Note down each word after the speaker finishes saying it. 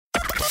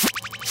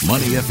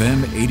Money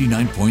FM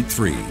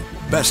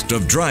 89.3. Best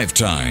of Drive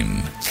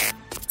Time.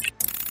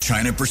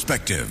 China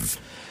Perspective.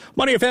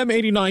 Money FM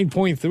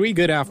 89.3.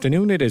 Good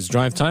afternoon. It is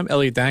Drive Time.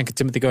 Elliot Dank,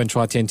 Timothy Go, and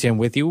Chua Tian Tian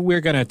with you. We're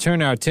going to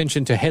turn our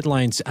attention to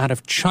headlines out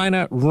of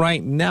China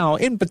right now.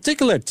 In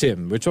particular,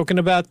 Tim, we're talking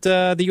about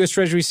the U.S.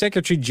 Treasury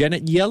Secretary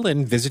Janet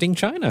Yellen visiting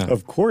China.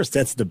 Of course,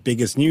 that's the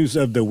biggest news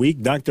of the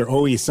week. Dr.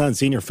 Ooi Sun,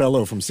 Senior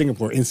Fellow from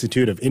Singapore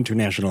Institute of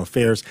International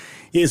Affairs,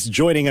 is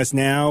joining us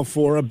now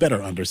for a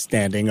better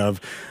understanding of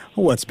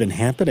what's been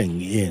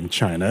happening in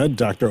China.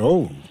 Dr.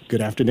 Oh,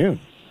 good afternoon.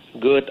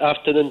 Good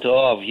afternoon to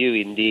all of you,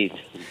 indeed.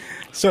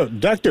 So,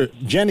 Dr.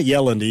 Janet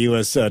Yellen, the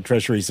U.S.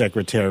 Treasury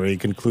Secretary,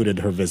 concluded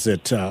her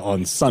visit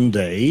on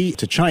Sunday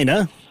to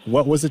China.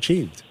 What was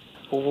achieved?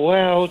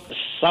 Well,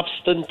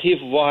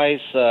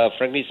 substantive-wise,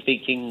 frankly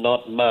speaking,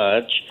 not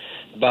much.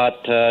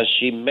 But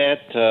she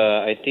met,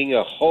 I think,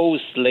 a whole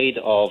slate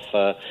of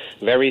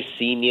very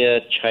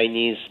senior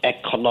Chinese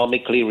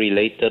economically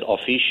related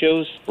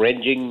officials,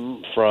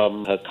 ranging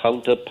from her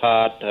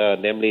counterpart,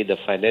 namely the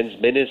finance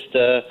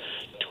minister,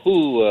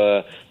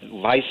 two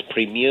vice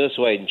premiers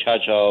who are in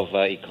charge of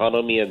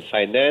economy and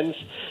finance,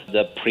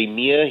 the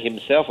premier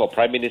himself or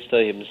prime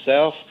minister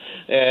himself,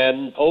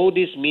 and all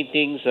these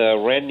meetings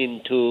ran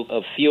into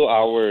a few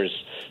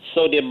hours.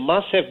 So there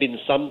must have been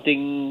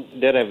something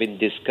that have been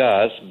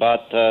discussed,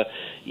 but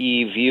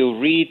if you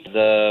read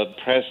the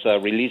press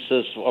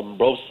releases from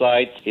both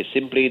sides, it's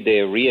simply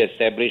they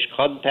re-establish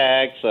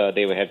contacts,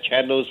 they will have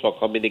channels for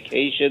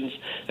communications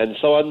and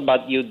so on,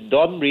 but you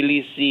don't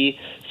really see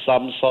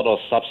some sort of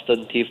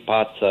substantive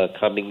parts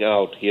coming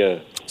out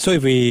here. So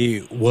if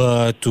we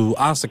were to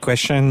ask the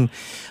question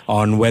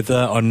on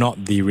whether or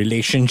not the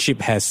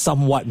relationship has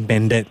somewhat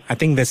mended, I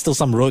think there's still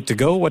some road to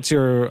go. What's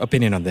your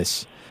opinion on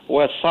this?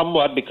 Well,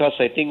 somewhat, because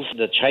I think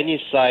the Chinese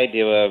side,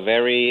 they were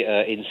very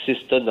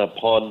insistent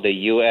upon the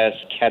U.S.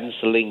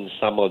 canceling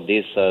some of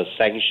these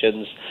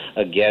sanctions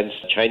against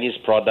Chinese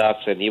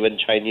products and even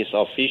Chinese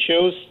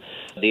officials.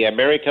 The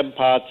American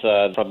part,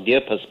 from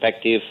their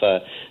perspective,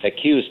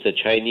 accused the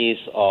Chinese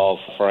of,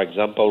 for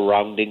example,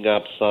 rounding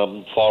up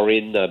some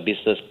foreign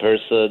business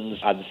persons,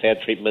 unfair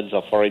treatments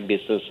of foreign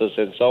businesses,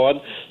 and so on.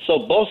 So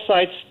both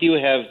sides still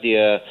have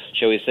their,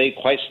 shall we say,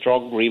 quite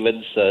strong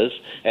grievances,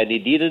 and it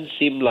didn't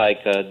seem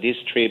like this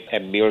trip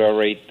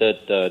ameliorated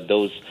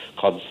those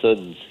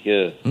concerns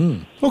here.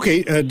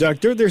 Okay,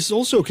 Doctor, there's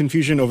also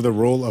confusion over the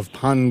role of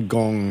Pan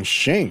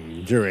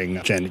Gongsheng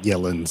during Janet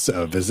Yellen's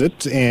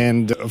visit,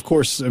 and of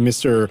course,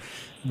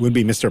 would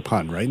be Mr.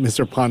 Pan, right?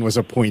 Mr. Pan was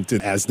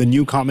appointed as the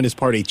new Communist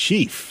Party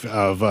chief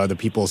of the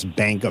People's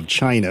Bank of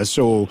China.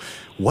 So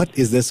what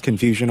is this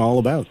confusion all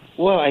about?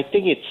 Well, I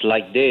think it's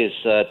like this.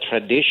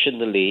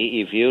 Traditionally,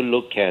 if you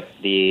look at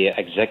the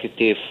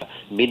executive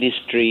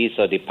ministries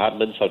or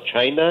departments of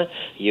China,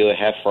 you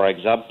have, for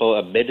example,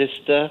 a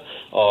minister,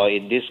 or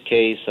in this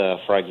case,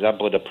 for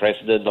example, the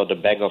president of the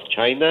Bank of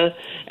China,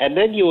 and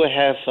then you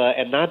have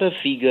another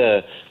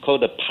figure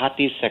called the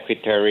party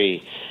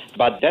secretary.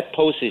 But that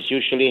post is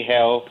usually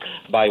held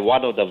by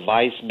one of the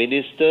vice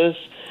ministers.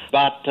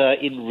 But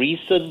in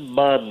recent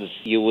months,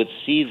 you would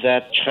see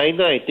that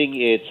China, I think,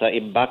 is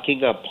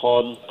embarking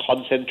upon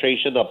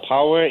concentration of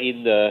power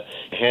in the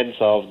hands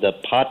of the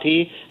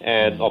party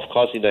and, of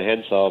course, in the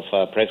hands of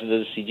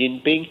President Xi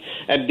Jinping.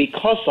 And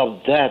because of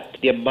that,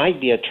 there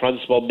might be a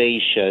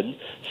transformation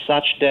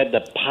such that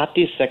the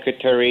party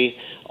secretary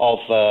of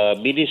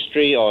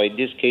ministry, or in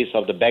this case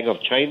of the Bank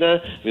of China,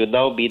 will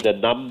now be the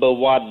number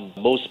one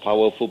most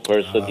powerful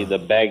person in the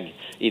bank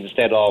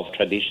instead of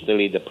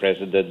traditionally the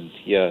president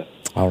here.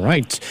 All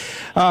right.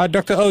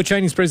 Dr. Oh,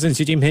 Chinese President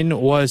Xi Jinping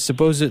was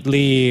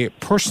supposedly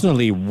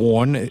personally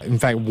warned, in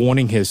fact,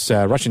 warning his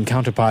Russian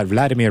counterpart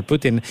Vladimir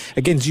Putin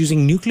against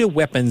using nuclear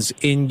weapons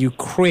in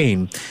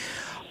Ukraine.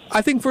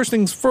 I think first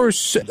things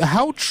first,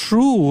 how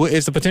true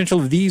is the potential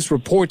of these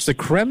reports? The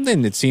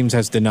Kremlin, it seems,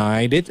 has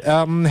denied it.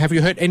 Have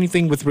you heard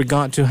anything with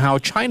regard to how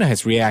China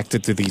has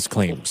reacted to these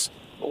claims?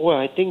 Well,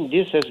 I think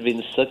this has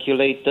been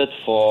circulated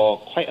for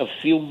quite a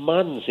few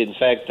months. In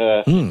fact,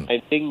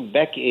 I think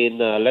back in,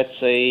 let's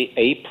say,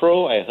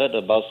 April, I heard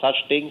about such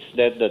things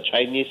that the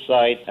Chinese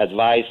side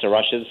advised the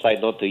Russian side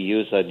not to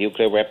use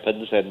nuclear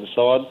weapons and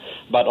so on.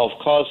 But of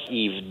course,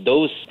 if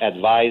those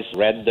advice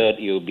rendered,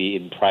 it will be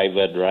in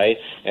private, right?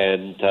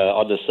 And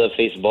on the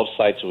surface, both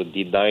sides would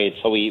deny it.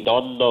 So we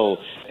don't know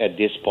at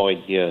this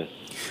point here.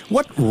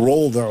 What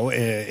role, though,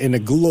 in a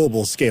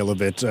global scale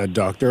of it,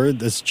 Doctor,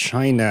 does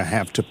China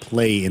have to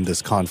play in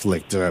this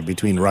conflict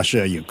between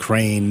Russia,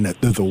 Ukraine,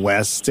 the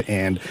West,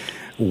 and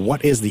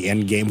what is the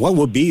end game? What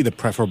would be the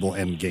preferable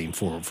end game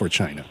for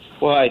China?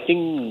 Well, I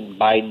think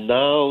by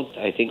now,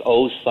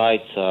 all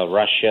sides,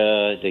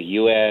 Russia, the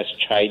U.S.,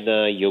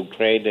 China,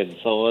 Ukraine, and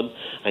so on,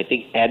 I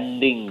think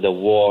ending the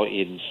war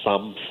in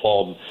some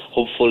form,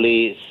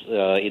 hopefully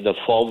in a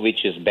form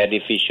which is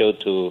beneficial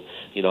to,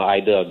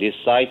 either of these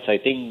sides, I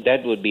think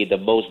that would be the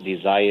most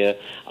desired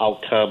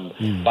outcome.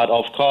 But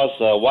of course,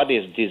 what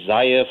is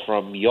desired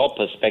from your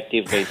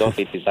perspective may not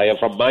be desired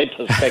from my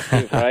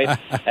perspective, right?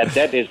 And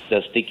that is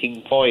the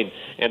sticking point.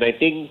 And I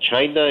think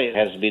China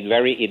has been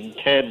very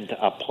intent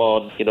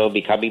upon,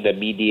 becoming the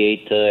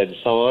mediator and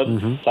so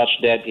on, such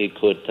that it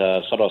could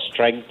sort of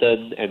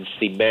strengthen and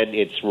cement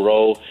its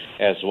role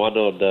as one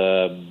of the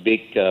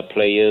big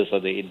players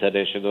on the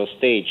international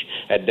stage.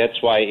 And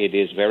that's why it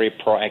is very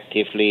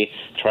proactively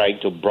trying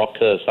to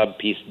broker some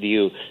peace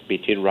deal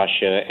between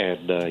Russia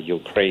and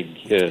Ukraine.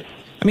 Yeah.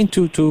 I mean,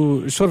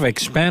 to sort of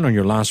expand on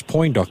your last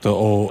point, Dr.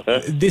 O,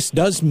 this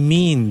does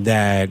mean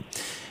that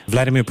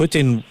Vladimir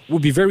Putin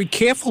would be very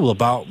careful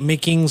about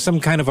making some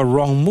kind of a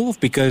wrong move,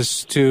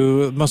 because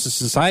to most of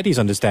society's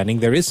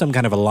understanding, there is some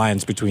kind of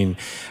alliance between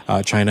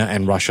China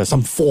and Russia,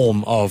 some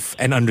form of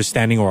an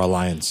understanding or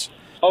alliance.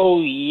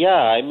 Oh,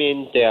 yeah. I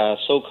mean, they are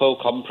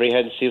so-called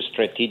comprehensive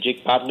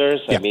strategic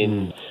partners,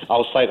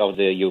 outside of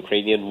the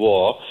Ukrainian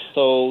war.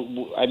 So,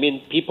 I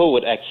mean, people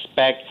would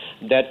expect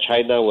that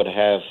China would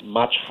have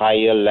much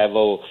higher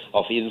level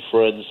of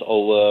influence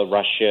over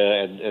Russia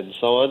and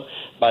so on.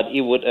 But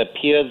it would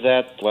appear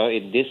that, well,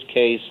 in this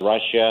case,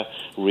 Russia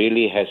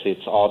really has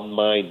its own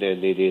mind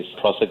and it is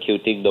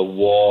prosecuting the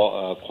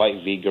war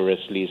quite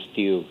vigorously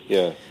still.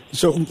 Yeah.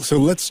 So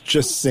let's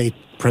just say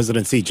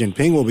President Xi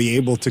Jinping will be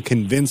able to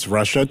convince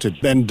Russia to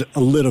bend a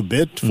little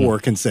bit for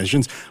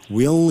concessions.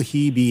 Will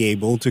he be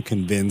able to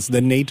convince the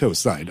NATO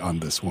side on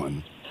this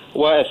one?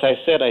 Well, as I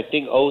said, I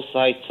think all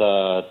sides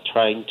are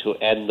trying to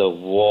end the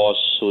war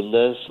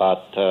soonest,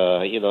 but,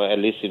 at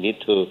least you need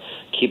to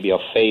keep your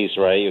face,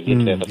 right? You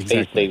need to have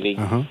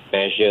face-saving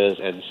measures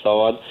and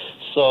so on.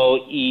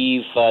 So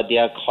if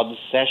there are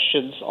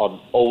concessions on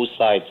all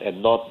sides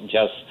and not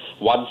just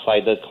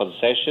one-sided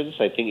concessions,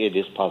 I think it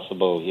is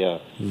possible, yeah.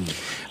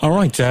 All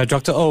right,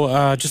 Dr.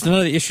 O, just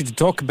another issue to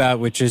talk about,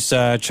 which is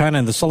China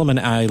and the Solomon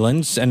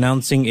Islands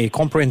announcing a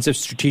comprehensive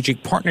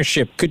strategic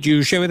partnership. Could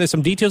you share with us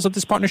some details of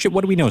this partnership?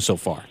 What do we know so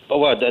far?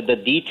 Well, the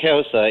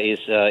details is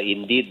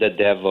indeed the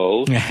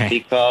devil,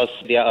 because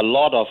there are a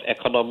lot of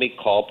economic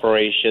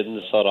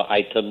cooperation sort of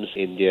items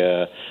in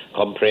the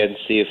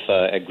comprehensive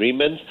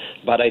agreement.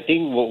 But I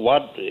think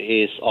what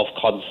is of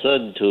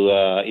concern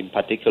to, in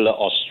particular,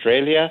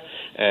 Australia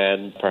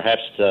and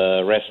perhaps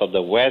the rest of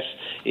the West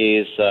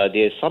is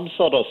there's some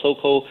sort of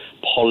so-called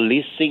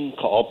policing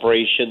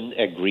cooperation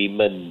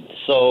agreement.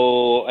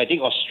 So I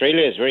think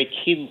Australia is very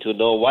keen to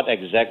know what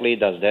exactly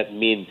does that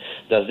mean.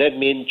 Does that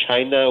mean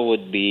China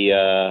would be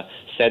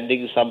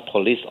sending some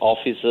police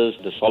officers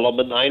to the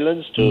Solomon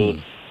Islands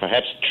to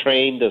perhaps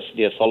train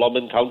their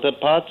Solomon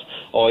counterparts,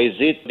 or is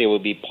it there will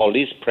be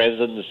police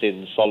presence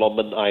in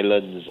Solomon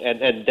Islands?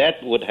 And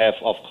that would have,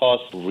 of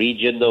course,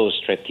 regional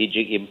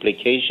strategic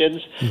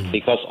implications,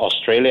 because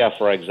Australia,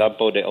 for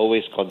example, they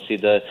always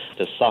consider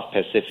the South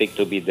Pacific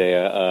to be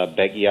their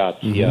backyard.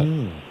 Yeah.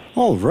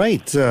 All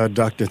right,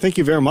 Doctor. Thank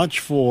you very much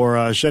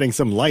for shedding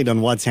some light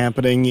on what's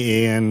happening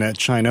in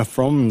China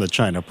from the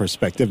China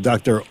perspective.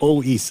 Dr.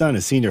 Oh Yi-sun,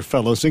 a Senior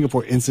Fellow,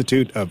 Singapore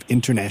Institute of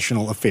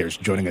International Affairs,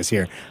 joining us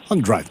here on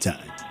Drive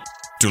Time.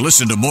 To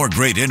listen to more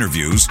great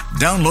interviews,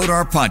 download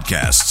our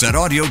podcasts at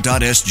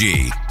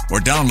audio.sg or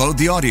download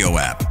the audio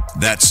app.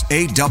 That's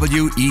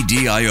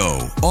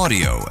AWEDIO,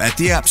 audio at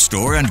the App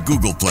Store and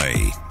Google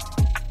Play.